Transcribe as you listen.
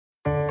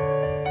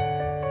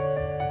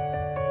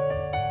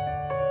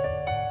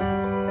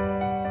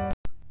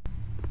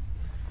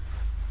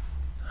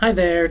Hi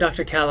there,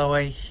 Dr.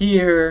 Calloway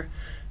here.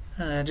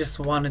 Just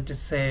wanted to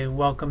say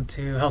welcome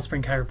to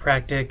HealthSpring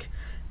Chiropractic,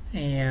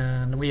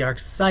 and we are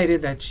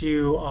excited that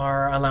you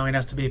are allowing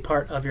us to be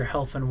part of your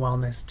health and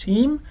wellness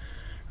team.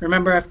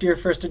 Remember, after your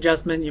first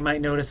adjustment, you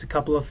might notice a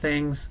couple of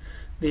things.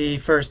 The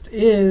first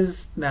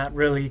is that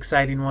really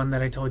exciting one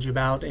that I told you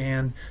about,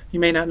 and you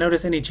may not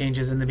notice any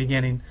changes in the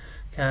beginning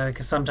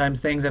because sometimes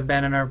things have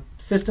been in our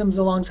systems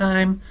a long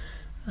time,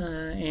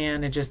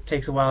 and it just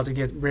takes a while to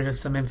get rid of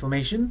some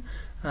inflammation.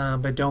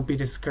 But don't be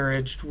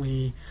discouraged.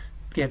 We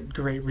get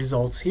great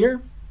results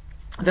here.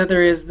 The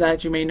other is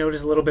that you may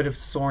notice a little bit of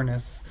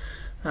soreness.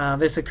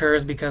 This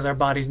occurs because our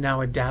body's now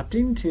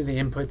adapting to the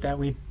input that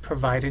we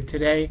provided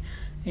today,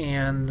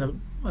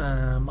 and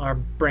our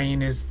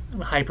brain is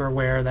hyper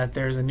aware that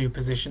there's a new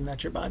position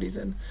that your body's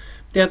in.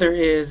 The other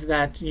is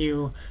that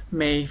you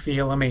may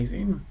feel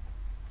amazing.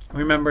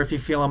 Remember, if you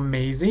feel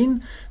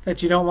amazing,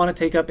 that you don't want to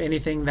take up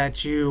anything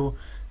that you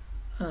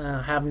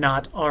have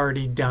not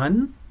already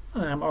done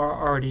or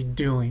already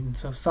doing.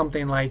 So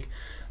something like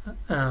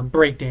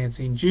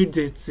breakdancing,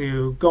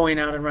 jujitsu, going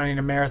out and running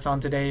a marathon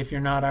today if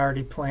you're not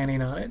already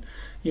planning on it.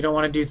 You don't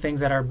want to do things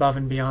that are above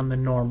and beyond the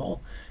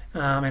normal.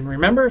 And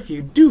remember, if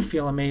you do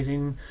feel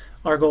amazing,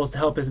 our goal is to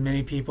help as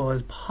many people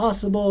as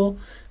possible.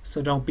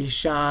 So don't be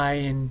shy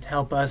and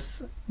help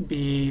us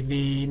be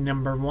the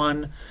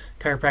 #1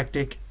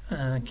 chiropractic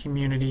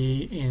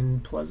community in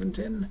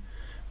Pleasanton.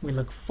 We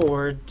look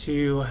forward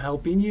to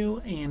helping you,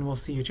 and we'll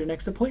see you at your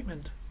next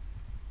appointment.